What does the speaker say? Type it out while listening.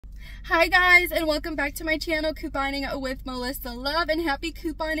Hi guys, and welcome back to my channel, Couponing with Melissa Love, and happy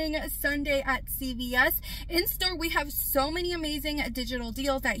couponing Sunday at CVS. In store, we have so many amazing digital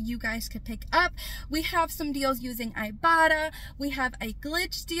deals that you guys could pick up. We have some deals using Ibotta, we have a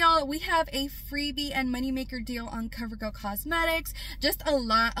glitch deal, we have a freebie and moneymaker deal on CoverGirl Cosmetics. Just a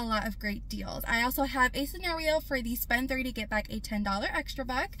lot of great deals. I also have a scenario for the spend 30 get back a $10 extra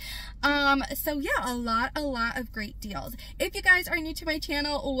buck. So yeah, a lot of great deals. If you guys are new to my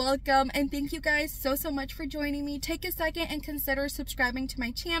channel, welcome. And thank you guys so much for joining me. Take a second and consider subscribing to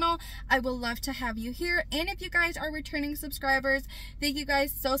my channel. I will love to have you here. And if you guys are returning subscribers, thank you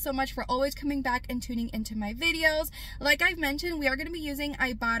guys so much for always coming back and tuning into my videos. Like I've mentioned, we are going to be using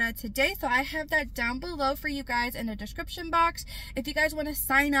Ibotta today, so I have that down below for you guys in the description box. If you guys want to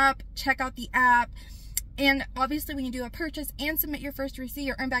sign up, check out the app. And obviously when you do a purchase and submit your first receipt,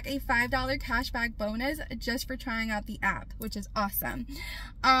 you earn back a $5 cashback bonus just for trying out the app, which is awesome.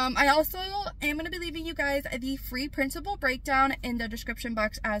 I also am going to be leaving you guys the free principal breakdown in the description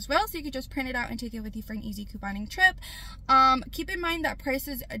box as well, so you can just print it out and take it with you for an easy couponing trip. Keep in mind that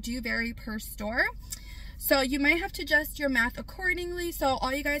prices do vary per store, so you might have to adjust your math accordingly. So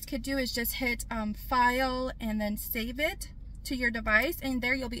all you guys could do is just hit file and then save it to your device, and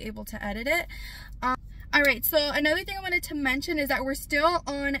there you'll be able to edit it. Alright, so another thing I wanted to mention is that we're still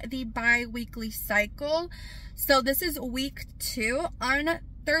on the bi-weekly cycle. So this is week 2. On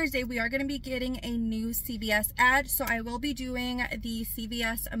Thursday, we are going to be getting a new CVS ad. So I will be doing the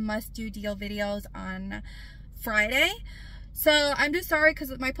CVS must-do deal videos on Friday. So I'm just sorry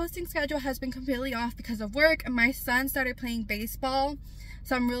because my posting schedule has been completely off because of work. My son started playing baseball,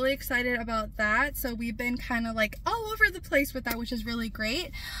 so I'm really excited about that. So we've been kind of like all over the place with that, which is really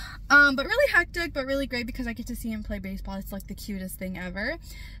great. But really hectic, but really great because I get to see him play baseball. It's like the cutest thing ever.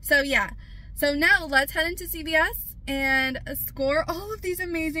 So yeah, so now let's head into CVS and score all of these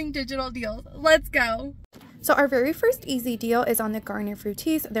amazing digital deals. Let's go. So our very first easy deal is on the Garnier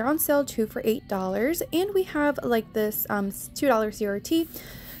Fructis. They're on sale 2 for $8, and we have like this $2 CRT.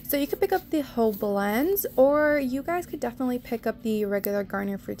 So you could pick up the whole blends, or you guys could definitely pick up the regular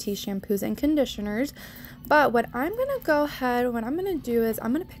Garnier Fructis shampoos and conditioners. But what I'm gonna do is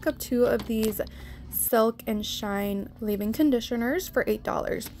I'm gonna pick up 2 of these Silk and Shine leave-in conditioners for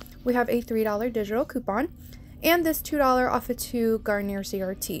 $8. We have a $3 digital coupon, and this $2 off of 2 Garnier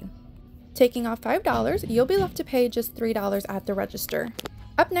CRT. Taking off $5, you'll be left to pay just $3 at the register.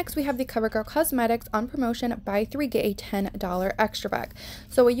 Up next, we have the CoverGirl Cosmetics on promotion, buy 3 get a $10 extra back.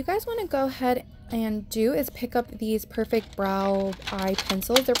 So what you guys want to go ahead and do is pick up these perfect brow eye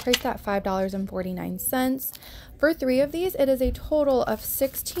pencils. They're priced at $5.49. For 3 of these, it is a total of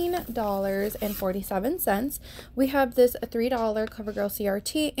 $16.47. We have this $3 CoverGirl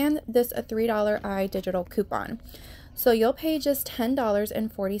CRT and this $3 eye digital coupon. So you'll pay just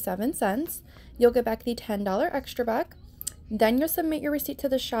 $10.47. You'll get back the $10 extra back. Then you'll submit your receipt to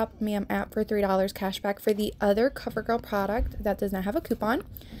the Shop Ma'am app for $3 cash back for the other CoverGirl product that does not have a coupon.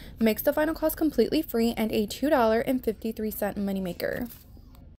 Makes the final cost completely free and a $2.53 moneymaker.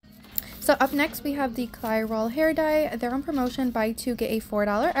 So up next, we have the Clairol hair dye. They're on promotion, buy 2 get a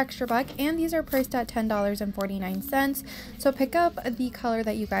 $4 extra buck, and these are priced at $10.49. So pick up the color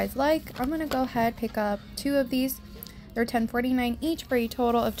that you guys like. I'm gonna go ahead pick up 2 of these. They're $10.49 each for a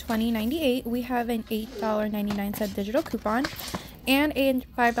total of $20.98. We have an $8.99 digital coupon and a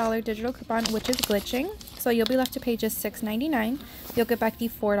 $5 digital coupon, which is glitching. So you'll be left to pay just $6.99. You'll get back the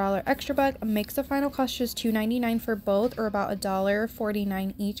 $4 extra buck. Makes the final cost just $2.99 for both, or about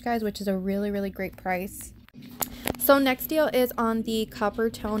 $1.49 each, guys, which is a really great price. So next deal is on the Copper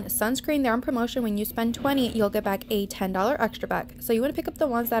Tone sunscreen. They're on promotion. When you spend $20, you'll get back a $10 extra back. So you want to pick up the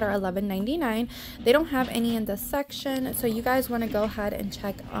ones that are $11.99. They don't have any in this section, so you guys want to go ahead and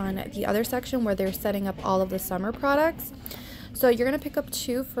check on the other section where they're setting up all of the summer products. So you're going to pick up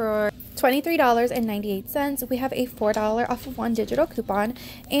 2 for $23.98. We have a $4 off of 1 digital coupon,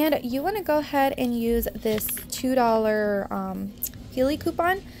 and you want to go ahead and use this $2 Healy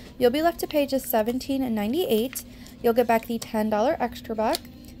coupon. You'll be left to pay just $17.98. You'll get back the $10 extra buck.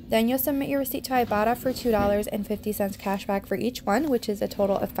 Then you'll submit your receipt to Ibotta for $2.50 cash back for each one, which is a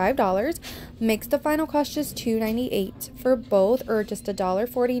total of $5. Makes the final cost just $2.98 for both, or just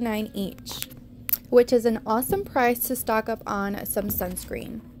 $1.49 each, which is an awesome price to stock up on some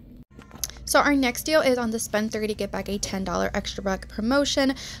sunscreen. So our next deal is on the spend 30 get back a $10 extra buck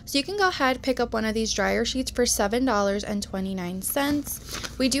promotion. So you can go ahead pick up one of these dryer sheets for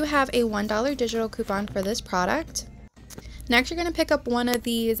 $7.29. We do have a $1 digital coupon for this product. Next, you're going to pick up one of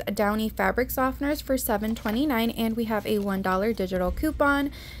these Downy fabric softeners for $7.29, and we have a $1 digital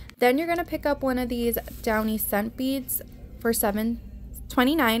coupon. Then you're going to pick up one of these Downy scent beads for $7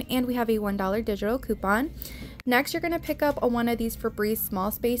 $4.29, and we have a $1 digital coupon. Next, you're going to pick up one of these Febreze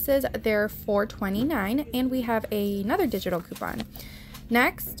small spaces. They're $4.29, and we have another digital coupon.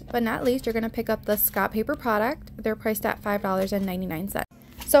 Next, but not least, you're going to pick up the Scott paper product. They're priced at $5.99.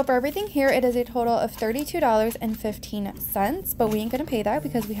 So for everything here, it is a total of $32.15, but we ain't going to pay that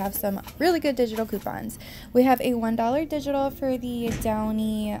because we have some really good digital coupons. We have a $1 digital for the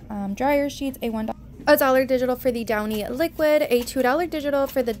Downy dryer sheets, a $1 digital for the Downy liquid, a $2 digital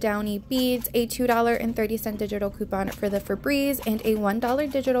for the Downy beads, a $2.30 digital coupon for the Febreze, and a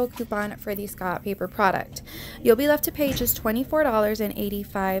 $1 digital coupon for the Scott paper product. You'll be left to pay just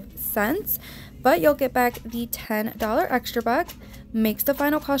 $24.85, but you'll get back the $10 extra buck. Makes the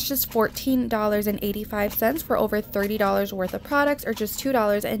final cost just $14.85 for over $30 worth of products, or just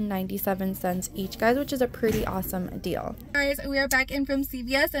 $2.97 each, guys, which is a pretty awesome deal. Guys, we are back in from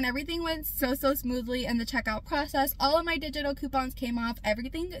CVS, and everything went so smoothly in the checkout process. All of my digital coupons came off.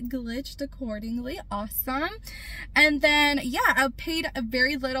 Everything glitched accordingly. Awesome. And then, yeah, I paid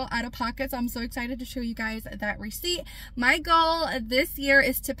very little out of pocket, so I'm so excited to show you guys that receipt. My goal this year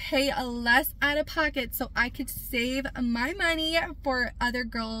is to pay less out of pocket so I could save my money for other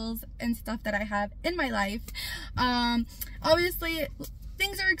girls and stuff that I have in my life. Obviously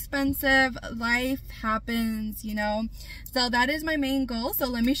things are expensive, life happens, you know, so that is my main goal. So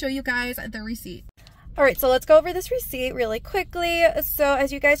let me show you guys the receipt. Alright, so let's go over this receipt really quickly. So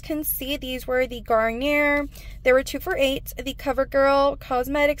as you guys can see, these were the Garnier. They were 2 for $8. The CoverGirl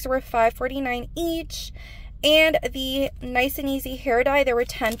cosmetics were $5.49 each, and the Nice and Easy hair dye, they were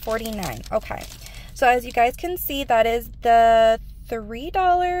 $10.49. Okay, so as you guys can see, that is the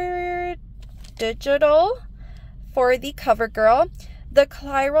 $3 digital for the CoverGirl. The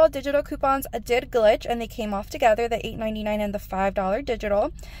Clyroll digital coupons did glitch and they came off together, the $8.99 and the $5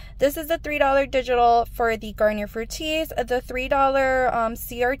 digital. This is the $3 digital for the Garnier Fructis, the $3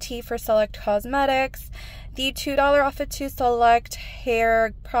 CRT for Select Cosmetics, the $2 off of 2 Select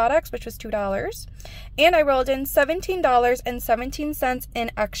hair products, which was $2, and I rolled in $17.17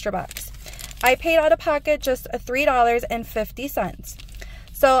 in extra bucks. I paid out of pocket just $3.50.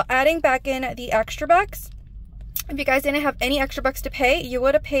 So adding back in the extra bucks, if you guys didn't have any extra bucks to pay, you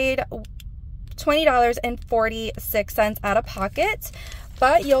would have paid $20.46 out of pocket.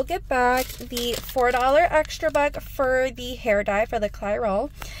 But you'll get back the $4 extra buck for the hair dye for the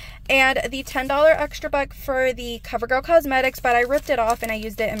Clyroll, and the $10 extra buck for the CoverGirl cosmetics, but I ripped it off and I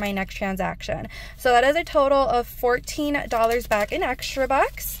used it in my next transaction. So that is a total of $14 back in extra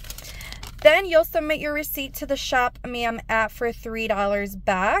bucks. Then you'll submit your receipt to the Shop Ma'am app for $3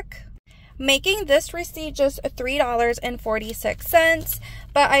 back, making this receipt just $3.46,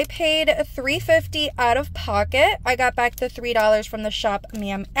 but I paid $3.50 out of pocket. I got back the $3 from the Shop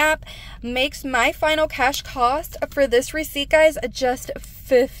Ma'am app. Makes my final cash cost for this receipt, guys, just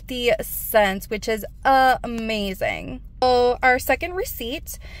 50 cents, which is amazing. So our second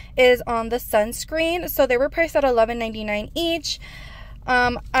receipt is on the sunscreen. So they were priced at $11.99 each.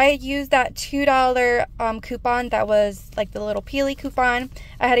 I used that $2 coupon that was like the little peely coupon.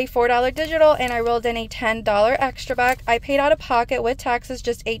 I had a $4 digital and I rolled in a $10 extra back. I paid out of pocket with taxes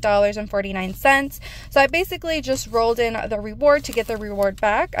just $8.49. So I basically just rolled in the reward to get the reward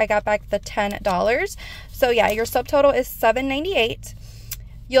back. I got back the $10. So yeah, your subtotal is $7.98.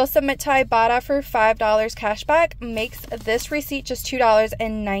 You'll submit to Ibotta for $5 cash back. Makes this receipt just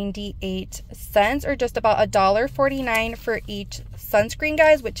 $2.98, or just about $1.49 for each sunscreen,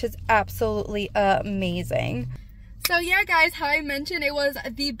 guys, which is absolutely amazing. So yeah, guys, how I mentioned, it was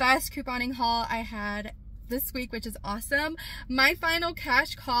the best couponing haul I had this week, which is awesome. My final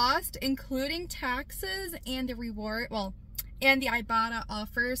cash cost, including taxes and the reward, well, and the Ibotta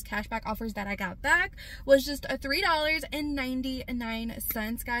offers, cashback offers that I got back, was just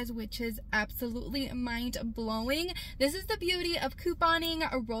 $3.99, guys, which is absolutely mind-blowing. This is the beauty of couponing,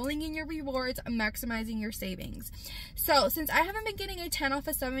 rolling in your rewards, maximizing your savings. So since I haven't been getting a 10 off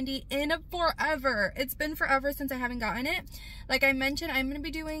of 70 in forever, it's been forever since I haven't gotten it. Like I mentioned, I'm going to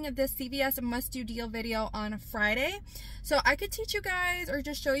be doing this CVS must-do deal video on Friday. So I could teach you guys or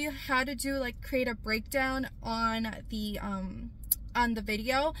just show you how to do, like, create a breakdown on the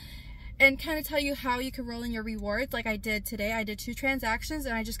video and kind of tell you how you can roll in your rewards like I did today. I did 2 transactions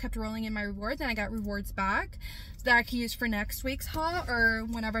and I just kept rolling in my rewards, and I got rewards back so that I can use for next week's haul or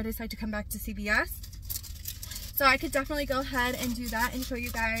whenever I decide to come back to CVS. So I could definitely go ahead and do that and show you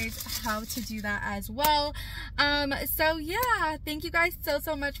guys how to do that as well. So yeah, thank you guys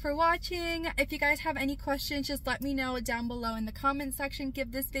so much for watching. If you guys have any questions, just let me know down below in the comment section.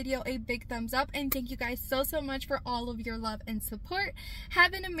 Give this video a big thumbs up, and thank you guys so much for all of your love and support.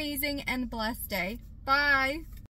 Have an amazing and blessed day. Bye.